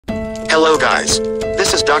Hello guys.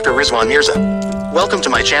 This is Dr. Rizwan Mirza. Welcome to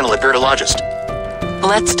my channel Arterologist.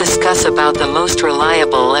 Let's discuss about the most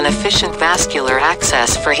reliable and efficient vascular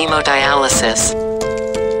access for hemodialysis.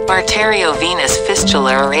 Arteriovenous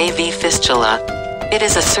fistula or AV fistula. It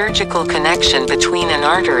is a surgical connection between an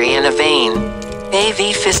artery and a vein.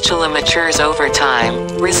 AV fistula matures over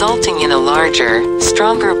time, resulting in a larger,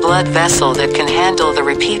 stronger blood vessel that can handle the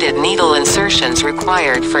repeated needle insertions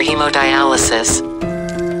required for hemodialysis.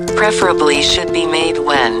 Preferably should be made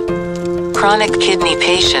when chronic kidney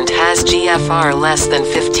patient has GFR less than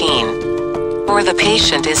 15, or the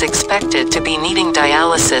patient is expected to be needing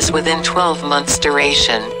dialysis within 12 months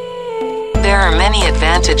duration. There are many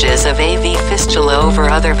advantages of AV fistula over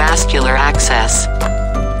other vascular access.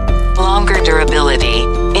 Longer durability.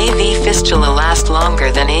 AV fistula last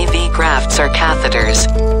longer than AV grafts or catheters.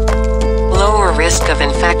 Lower risk of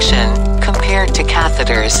infection compared to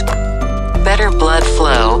catheters. Better blood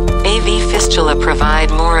flow. AV fistula provide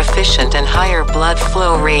more efficient and higher blood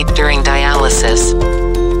flow rate during dialysis.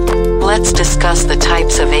 Let's discuss the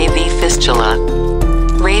types of AV fistula.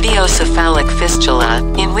 Radiocephalic fistula,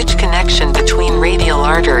 in which connection between radial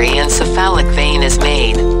artery and cephalic vein is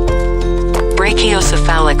made.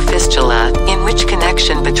 Brachiocephalic fistula, in which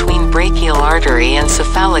connection between brachial artery and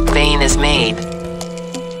cephalic vein is made.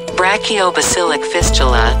 Brachiobasilic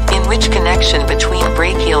fistula, in which connection between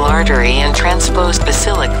brachial artery and transposed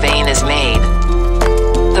basilic vein is made.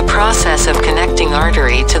 The process of connecting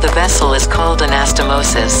artery to the vessel is called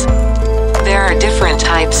anastomosis. There are different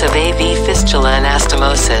types of AV fistula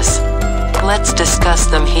anastomosis. Let's discuss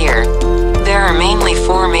them here. There are mainly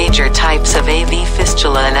four major types of AV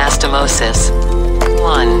fistula anastomosis.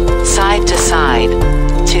 1. Side to side.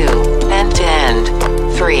 2. End to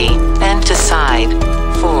end. 3. End to side.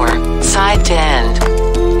 4. Side to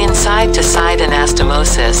end. In side to side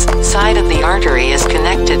anastomosis, side of the artery is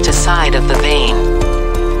connected to side of the vein.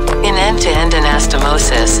 In end to end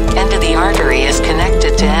anastomosis, end of the artery is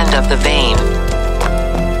connected to end of the vein.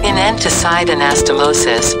 In end-to-side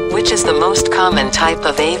anastomosis, which is the most common type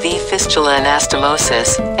of AV fistula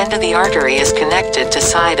anastomosis, end of the artery is connected to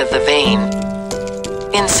side of the vein.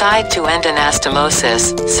 In side-to-end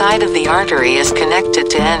anastomosis, side of the artery is connected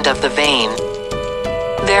to end of the vein.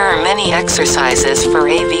 There are many exercises for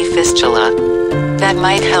AV fistula that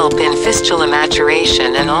might help in fistula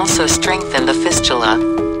maturation and also strengthen the fistula.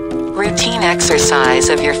 Routine exercise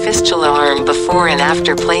of your fistula arm before and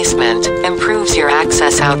after placement improves your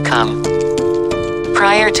access outcome.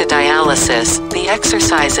 Prior to dialysis, the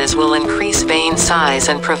exercises will increase vein size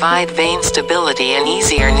and provide vein stability and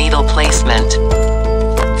easier needle placement.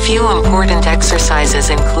 Few important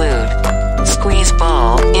exercises include squeeze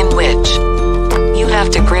ball, in which you have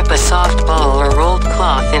to grip a soft ball or rolled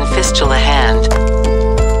cloth in fistula hand.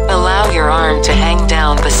 Allow your arm to hang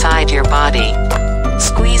down beside your body.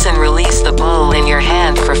 Squeeze and release the ball in your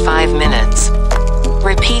hand for 5 minutes.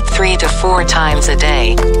 Repeat 3 to 4 times a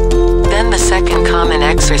day. Then the second common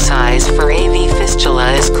exercise for AV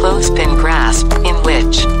fistula is clothespin grasp, in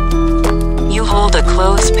which you hold a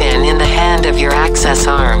clothespin in the hand of your access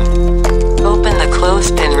arm. Open the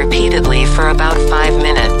clothespin repeatedly for about 5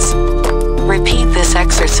 minutes. Repeat this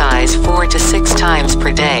exercise 4 to 6 times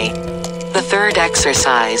per day. The third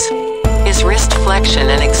exercise is wrist flexion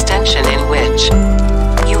and extension, in which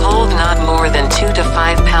you hold not more than 2 to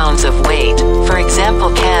 5 pounds of weight, for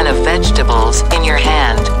example can of vegetables, in your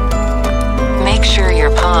hand. Make sure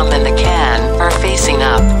your palm and the can are facing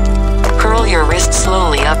up. Curl your wrist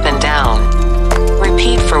slowly up and down.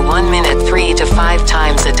 Repeat for 1 minute 3 to 5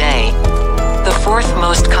 times a day. The fourth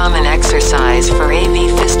most common exercise for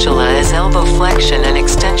AV fistula is elbow flexion and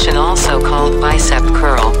extension, also called bicep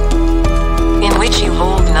curl, in which you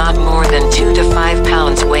hold not more than 2 to 5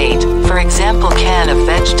 pounds weight, for example can of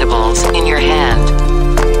vegetables, in your hand.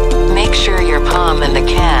 Make sure your palm and the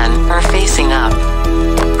can are facing up.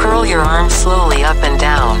 Curl your arm slowly up and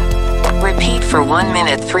down. Repeat for 1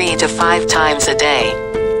 minute 3 to 5 times a day.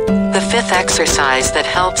 The fifth exercise that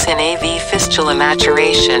helps in AV fistula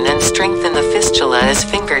maturation and strengthen the fistula is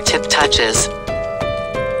fingertip touches,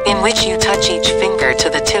 in which you touch each finger to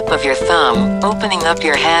the tip of your thumb, opening up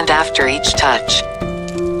your hand after each touch.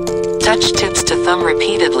 Touch tips to thumb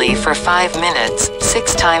repeatedly for 5 minutes,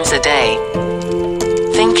 6 times a day.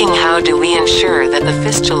 Thinking, how do we ensure that the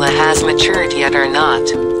fistula has matured yet or not?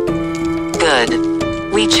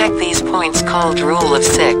 Good. We check these points called Rule of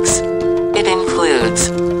 6. It includes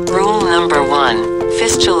Rule number 1,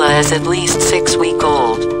 fistula is at least 6 weeks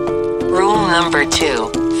old. Rule number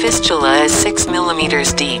 2, fistula is 6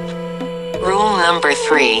 millimeters deep. Rule number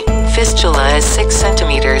 3, fistula is 6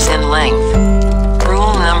 centimeters in length.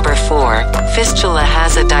 Rule number 4, fistula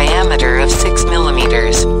has a diameter of 6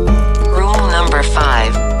 millimeters. Rule number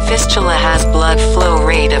 5, fistula has blood flow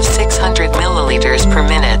rate of 600 milliliters per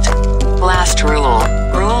minute. Last rule.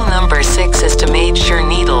 Rule number 6 is to make sure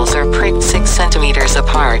needles are pricked 6 centimeters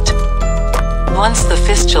apart. Once the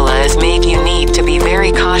fistula is made, you need to be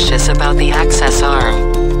very cautious about the access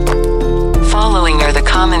arm. Following are the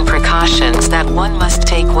common precautions that one must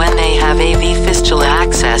take when they have AV fistula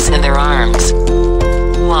access in their arms.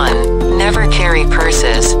 1. Never carry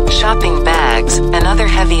purses, shopping bags, and other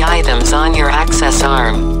heavy items on your access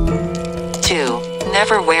arm. 2.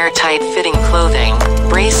 Never wear tight-fitting clothing,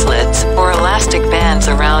 bracelets, or elastic bands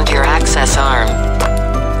around your access arm.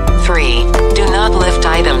 3. Do not lift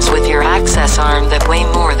items with your access arm that weigh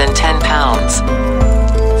more than 10 pounds.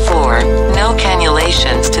 4. No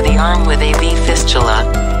cannulations to the arm with AV fistula.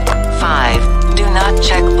 5. Do not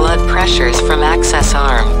check blood pressures from access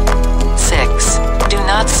arm. 6. Do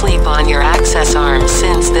not sleep on your access arm,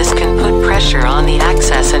 since this can put pressure on the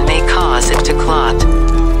access and may cause it to clot.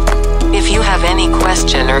 If you have any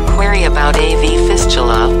question or query about AV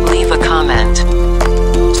fistula, leave a comment.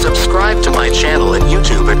 Subscribe to my channel at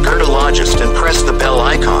YouTube at Gerdologist and press the bell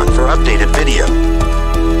icon for updated video.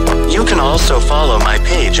 You can also follow my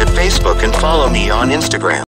page at Facebook and follow me on Instagram.